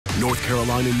North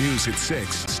Carolina News at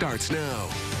 6 starts now.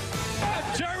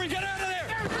 Jerry, get out of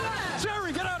there!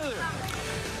 Jerry, get out of there!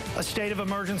 A state of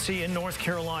emergency in North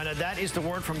Carolina. That is the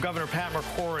word from Governor Pat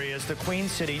McCrory as the Queen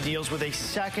City deals with a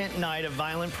second night of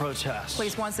violent protests.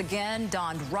 Police once again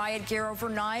donned riot gear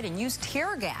overnight and used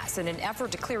tear gas in an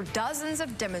effort to clear dozens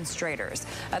of demonstrators.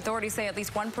 Authorities say at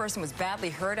least one person was badly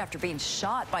hurt after being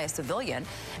shot by a civilian,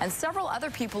 and several other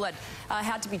people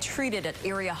had to be treated at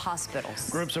area hospitals.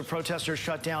 Groups of protesters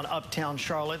shut down uptown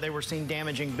Charlotte. They were seen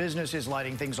damaging businesses,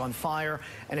 lighting things on fire,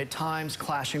 and at times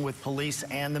clashing with police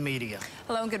and the media.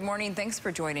 Hello and good morning. Thanks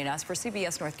for joining us. For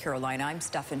CBS North Carolina, I'm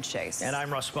Stephen Chase. And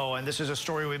I'm Russ Boa, and this is a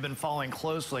story we've been following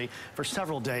closely for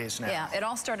several days now. Yeah, it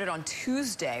all started on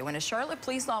Tuesday when a Charlotte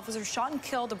police officer shot and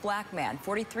killed a black man,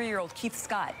 43-year-old Keith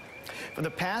Scott. For the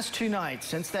past 2 nights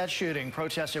since that shooting,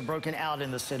 protests have broken out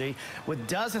in the city, with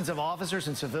dozens of officers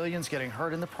and civilians getting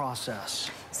hurt in the process.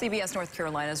 CBS North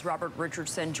Carolina's Robert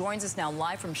Richardson joins us now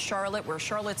live from Charlotte, where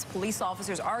Charlotte's police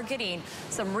officers are getting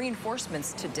some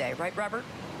reinforcements today. Right, Robert?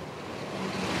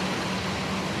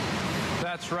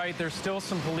 That's right. There's still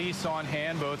some police on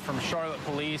hand, both from Charlotte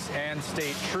Police and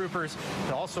state troopers.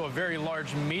 There's also a very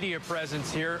large media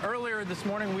presence here. Earlier this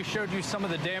morning, we showed you some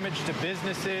of the damage to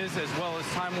businesses as well as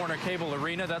Time Warner Cable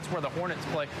Arena. That's where the Hornets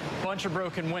play. Bunch of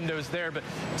broken windows there, but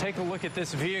take a look at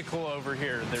this vehicle over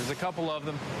here. There's a couple of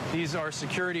them. These are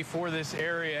security for this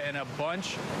area and a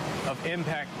bunch of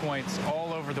impact points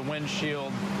all over the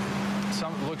windshield.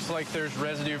 Looks like there's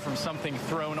residue from something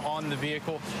thrown on the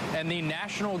vehicle. And the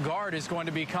National Guard is going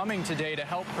to be coming today to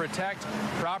help protect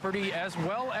property as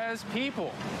well as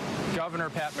people. Governor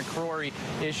Pat McCrory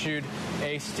issued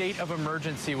a state of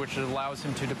emergency, which allows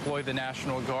him to deploy the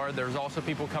National Guard. There's also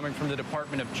people coming from the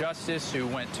Department of Justice who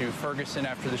went to Ferguson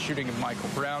after the shooting of Michael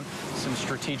Brown, some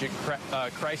strategic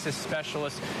crisis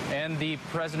specialists, and the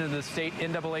president of the state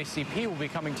NAACP will be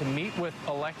coming to meet with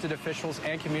elected officials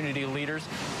and community leaders.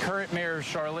 Current Mayor of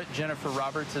Charlotte, Jennifer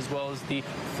Roberts, as well as the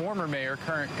former mayor,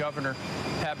 current Governor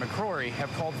Pat McCrory,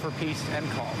 have called for peace and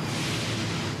calm.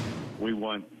 We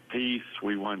want peace,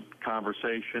 we want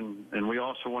conversation, and we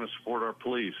also want to support our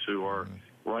police who are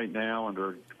right now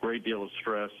under a great deal of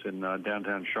stress in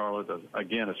downtown Charlotte.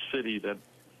 Again, a city that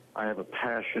I have a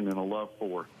passion and a love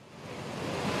for.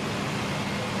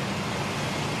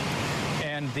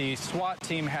 And the SWAT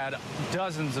team had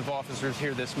dozens of officers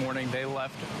here this morning. They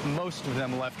left, most of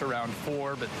them left around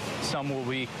 4, but some will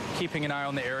be keeping an eye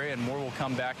on the area and more will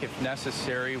come back if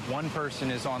necessary. One person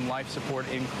is on life support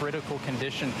in critical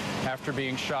condition after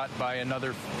being shot by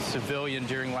another civilian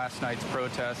during last night's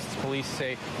protests. Police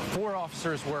say 4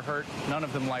 officers were hurt, none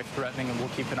of them life-threatening, and we'll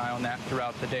keep an eye on that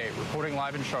throughout the day. Reporting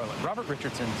live in Charlotte, Robert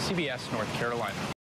Richardson, CBS North Carolina.